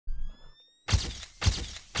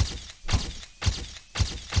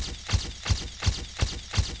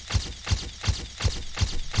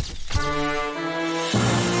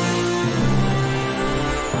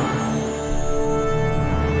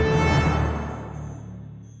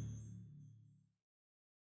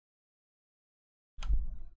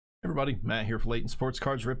everybody, Matt here for Layton Sports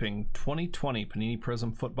Cards, ripping 2020 Panini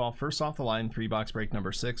Prizm Football. First off the line, 3-box break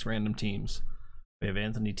number 6, random teams. We have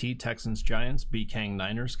Anthony T, Texans, Giants, B. Kang,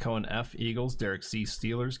 Niners, Cohen F, Eagles, Derek C,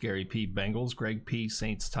 Steelers, Gary P, Bengals, Greg P,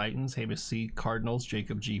 Saints, Titans, Havis C, Cardinals,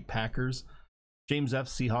 Jacob G, Packers, James F,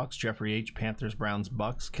 Seahawks, Jeffrey H, Panthers, Browns,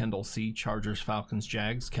 Bucks, Kendall C, Chargers, Falcons,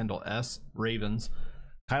 Jags, Kendall S, Ravens,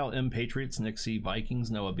 Kyle M, Patriots, Nick C, Vikings,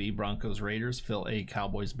 Noah B, Broncos, Raiders, Phil A,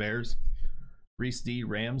 Cowboys, Bears, Reese D,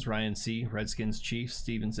 Rams, Ryan C, Redskins, Chiefs,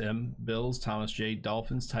 Stevens M, Bills, Thomas J,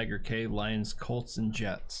 Dolphins, Tiger K, Lions, Colts, and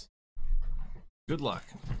Jets. Good luck.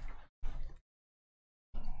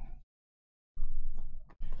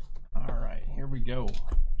 All right, here we go.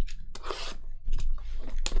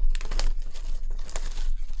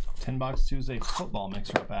 10-box Tuesday football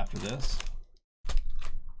mixer up after this.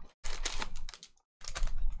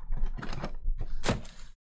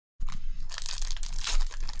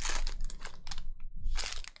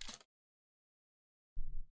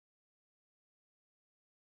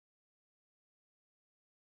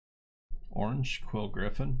 Orange, Quill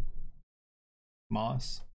Griffin,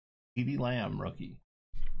 Moss, CeeDee Lamb, rookie.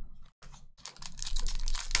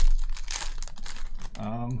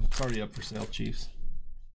 It's already up for sale, Chiefs.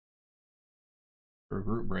 For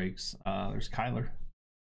group breaks, there's Kyler,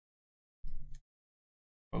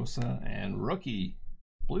 Bosa, and rookie,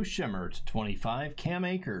 Blue Shimmer to 25, Cam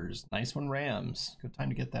Akers. Nice one, Rams. Good time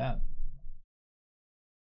to get that.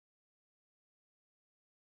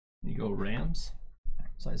 You go Rams.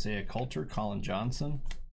 So Isaiah Coulter, Colin Johnson.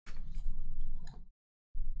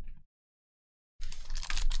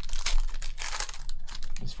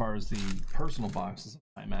 As far as the personal boxes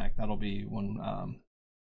of iMac, that'll be one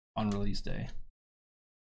on release day.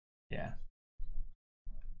 Yeah.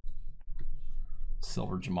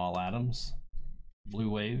 Silver Jamal Adams.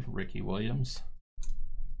 Blue Wave, Ricky Williams.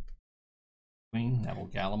 Queen,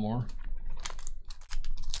 Neville Gallimore.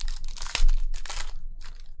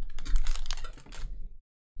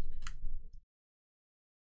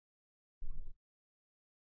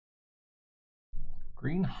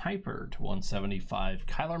 Green Hyper to 175,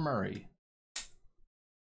 Kyler Murray.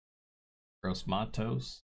 Gross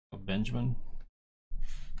Matos, Benjamin.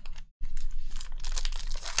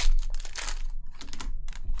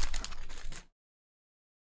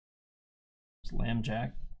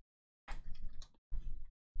 Lambjack.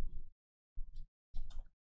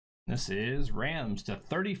 This is Rams to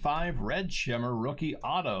 35, Red Shimmer, rookie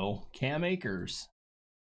auto, Cam Akers.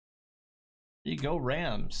 There you go,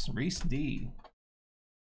 Rams. Reese D.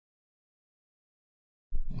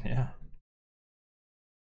 Yeah.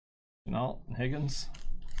 Chenault, Higgins.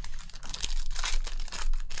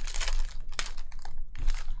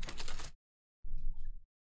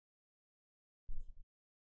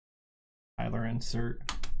 Tyler insert.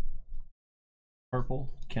 Purple,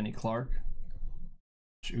 Kenny Clark.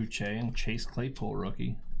 Uche and Chase Claypool,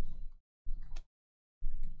 rookie.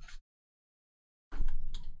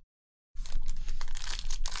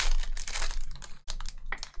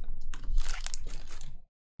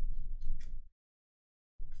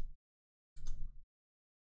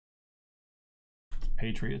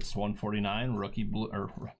 Patriots 149, rookie blue or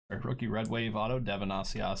rookie red wave auto, Devin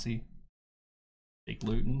Asiasi, Jake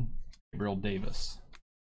Luton, Gabriel Davis.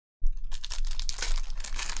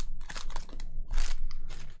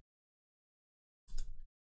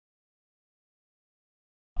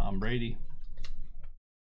 Tom Brady,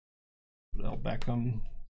 Odell Beckham,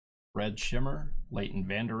 Red Shimmer, Leighton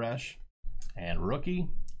Vander Esch, and rookie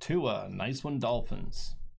Tua. Nice one,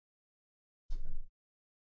 Dolphins.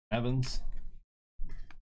 Evans.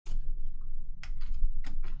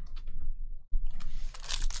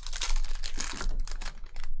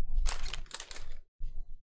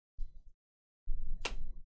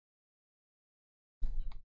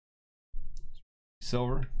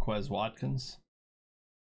 Silver, Quez Watkins.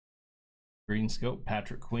 Green Scope,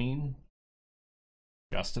 Patrick Queen.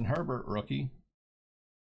 Justin Herbert, rookie.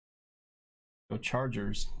 Go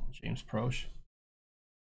Chargers, James Proche.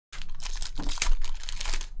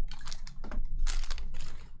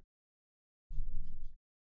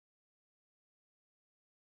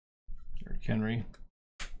 Derrick Henry.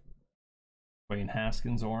 Wayne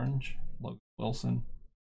Haskins, orange. Logan Wilson.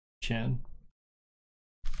 Chen.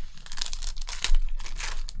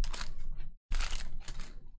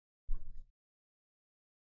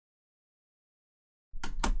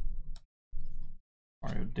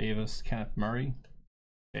 Mario Davis, Kenneth Murray,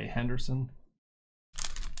 Jay Henderson,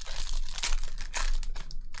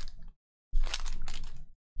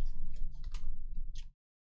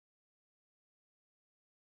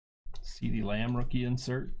 CeeDee Lamb rookie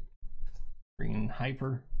insert, Green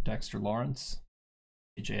Hyper, Dexter Lawrence,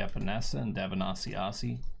 AJ Epinesa and Devin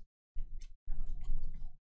Asiasi.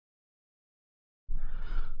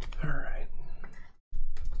 All right.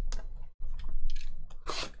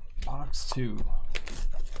 Box 2.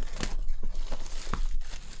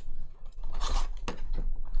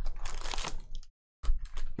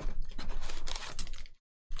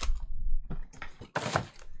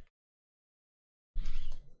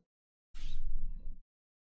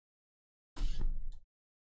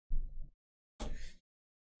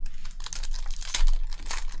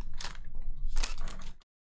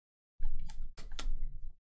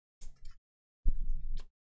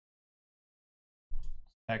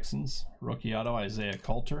 Texans, rookie auto, Isaiah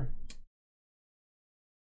Coulter.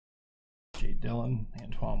 Jay Dillon,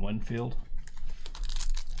 Antoine Winfield.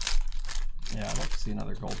 Yeah, I'd like to see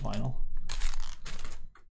another gold vinyl.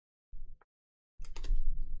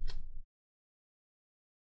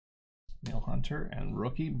 Neil Hunter, and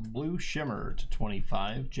rookie blue shimmer to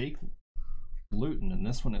 25, Jake Luton, and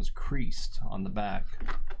this one is creased on the back.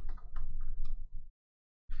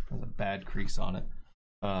 There's a bad crease on it.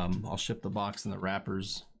 I'll ship the box and the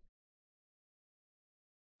wrappers.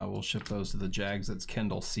 I will ship those to the Jags. That's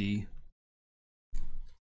Kendall C.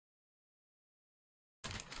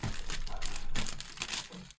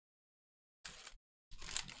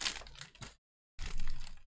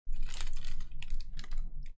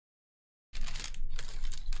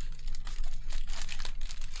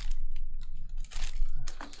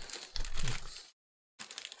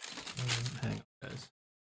 Hang on, guys.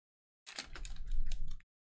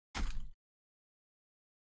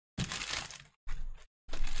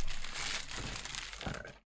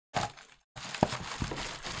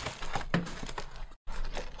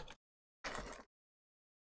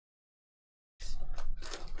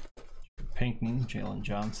 Pinkney, Jalen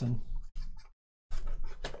Johnson.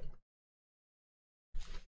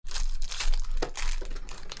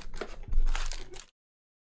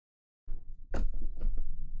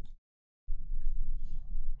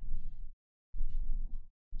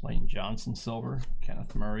 Lane Johnson, silver.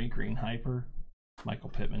 Kenneth Murray, green hyper. Michael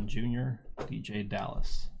Pittman Jr., DJ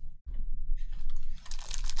Dallas.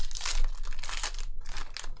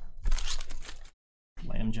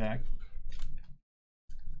 Lambjack.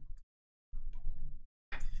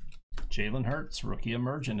 Jalen Hurts, rookie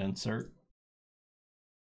emergent insert.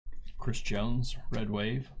 Chris Jones, red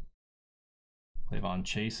wave. Clavon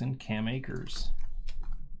Chasen, Cam Akers.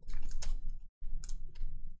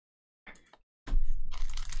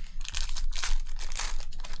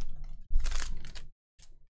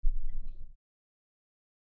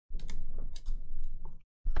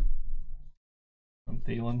 From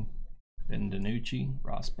Thielen, Ben DiNucci,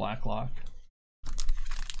 Ross Blacklock.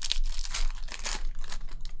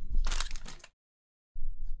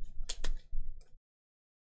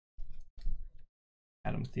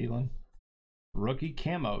 Adam Thielen. Rookie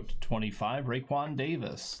camo to 25, Raekwon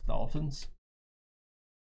Davis, Dolphins.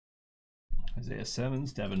 Isaiah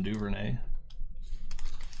Simmons, Devin Duvernay.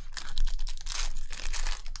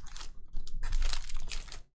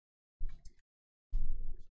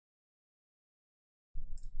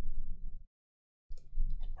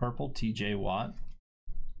 Purple, TJ Watt,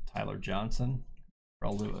 Tyler Johnson,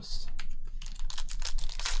 Earl Lewis.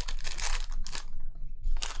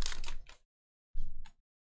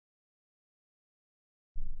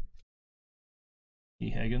 E.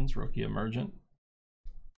 Higgins, rookie emergent.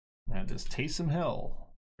 That is Taysom Hill,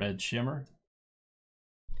 red shimmer.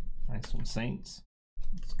 Nice one, Saints.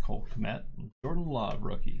 It's Cole Kmet and Jordan Love,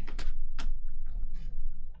 rookie.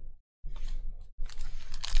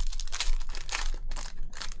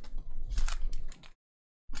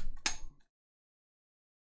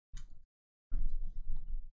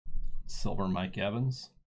 Silver, Mike Evans.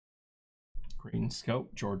 Green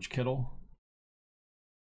scope, George Kittle.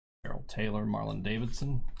 Harold Taylor, Marlon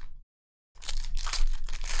Davidson.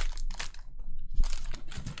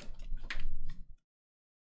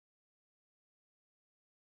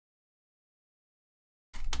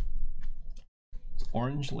 It's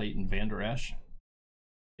orange, Leighton Vander Esch.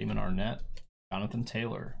 Damon Arnett, Jonathan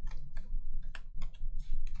Taylor.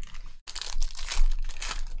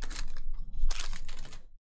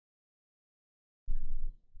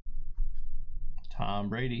 Tom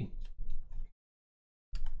Brady.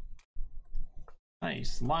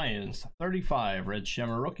 Nice. Lions, 35, red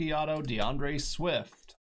shimmer rookie auto, DeAndre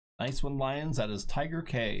Swift. Nice one, Lions. That is Tiger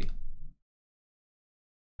K.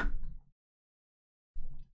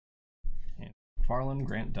 And Farland,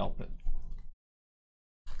 Grant Delpit.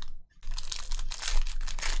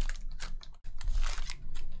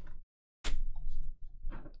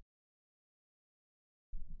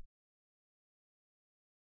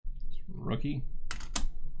 Rookie,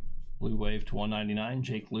 Blue Wave to 199,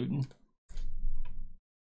 Jake Luton.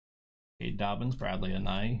 Cade Dobbins, Bradley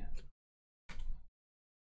Anae.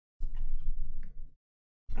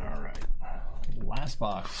 All right, last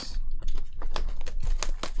box.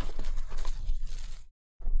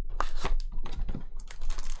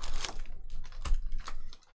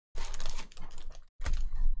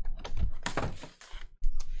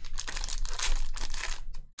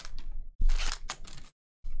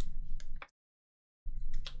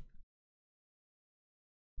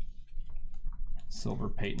 Silver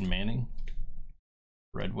Peyton Manning.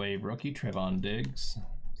 Red Wave rookie Trevon Diggs.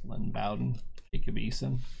 Lynn Bowden. Jacob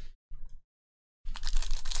Eason.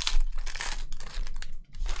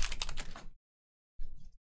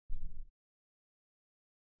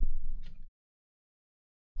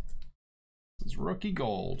 This is rookie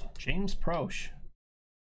gold. James Proche.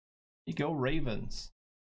 Nico Ravens.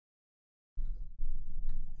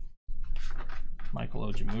 Michael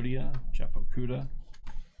Ojemudia. Jeff Okuda.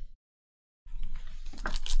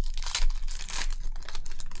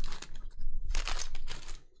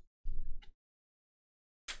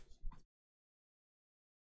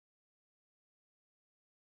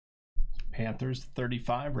 Panthers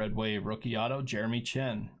 35, Red Wave rookie auto, Jeremy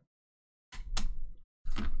Chin.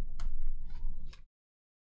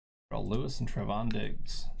 Earl Lewis and Trevon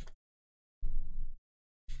Diggs.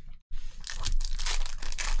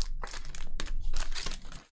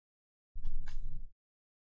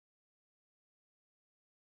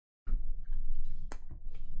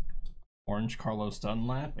 Orange Carlos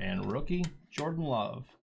Dunlap and rookie Jordan Love.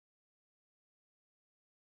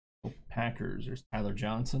 Packers, there's Tyler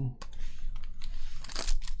Johnson.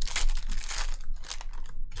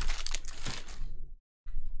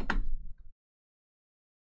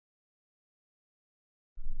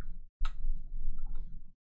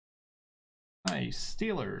 Nice.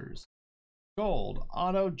 Steelers. Gold.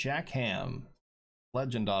 Auto Jack Ham.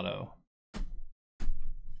 Legend auto. There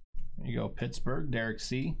you go. Pittsburgh. Derek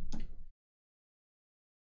C.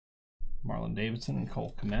 Marlon Davidson and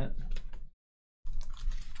Cole Kmet.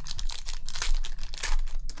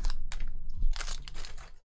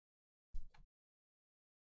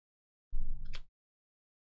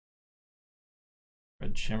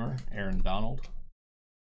 Red Shimmer. Aaron Donald.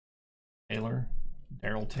 Taylor.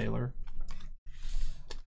 Darrell Taylor.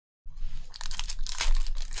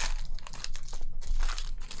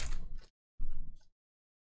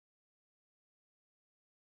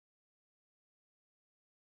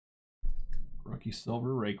 Rookie silver,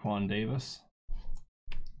 Raekwon Davis.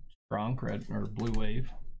 Gronk, red or blue wave.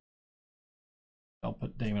 I'll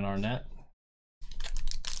put Damon Arnett.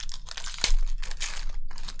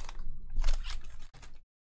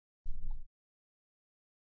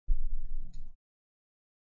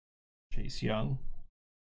 Chase Young.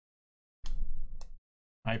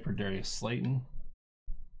 Hyper Darius Slayton.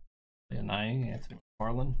 Leonai, Anthony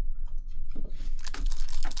McFarland.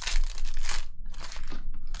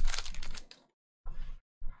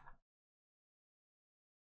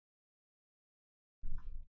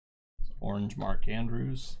 Orange Mark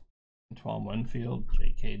Andrews, Antoine Winfield,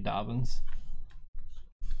 J.K. Dobbins.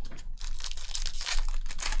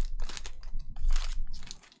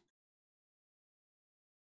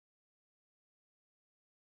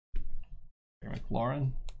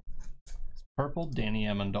 McLaurin. Purple, Danny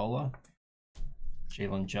Amendola,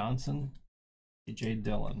 Jalen Johnson, A.J.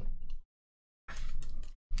 Dillon.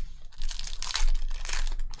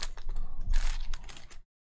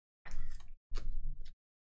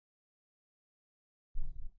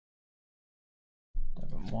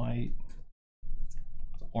 White.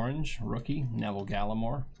 Orange rookie Neville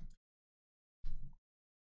Gallimore.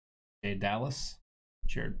 A Dallas,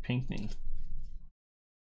 Jared Pinkney.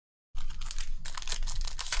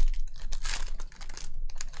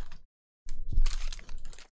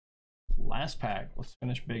 Last pack. Let's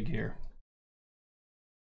finish big here.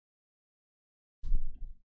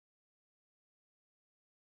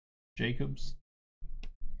 Jacobs.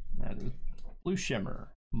 That is Blue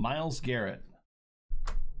Shimmer. Myles Garrett.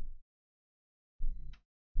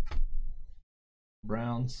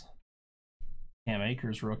 Browns. Cam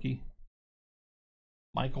Akers rookie.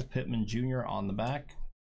 Michael Pittman Jr. on the back.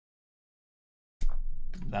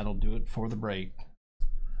 That'll do it for the break.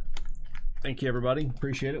 Thank you, everybody.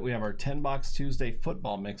 Appreciate it. We have our 10 Box Tuesday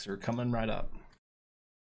football mixer coming right up.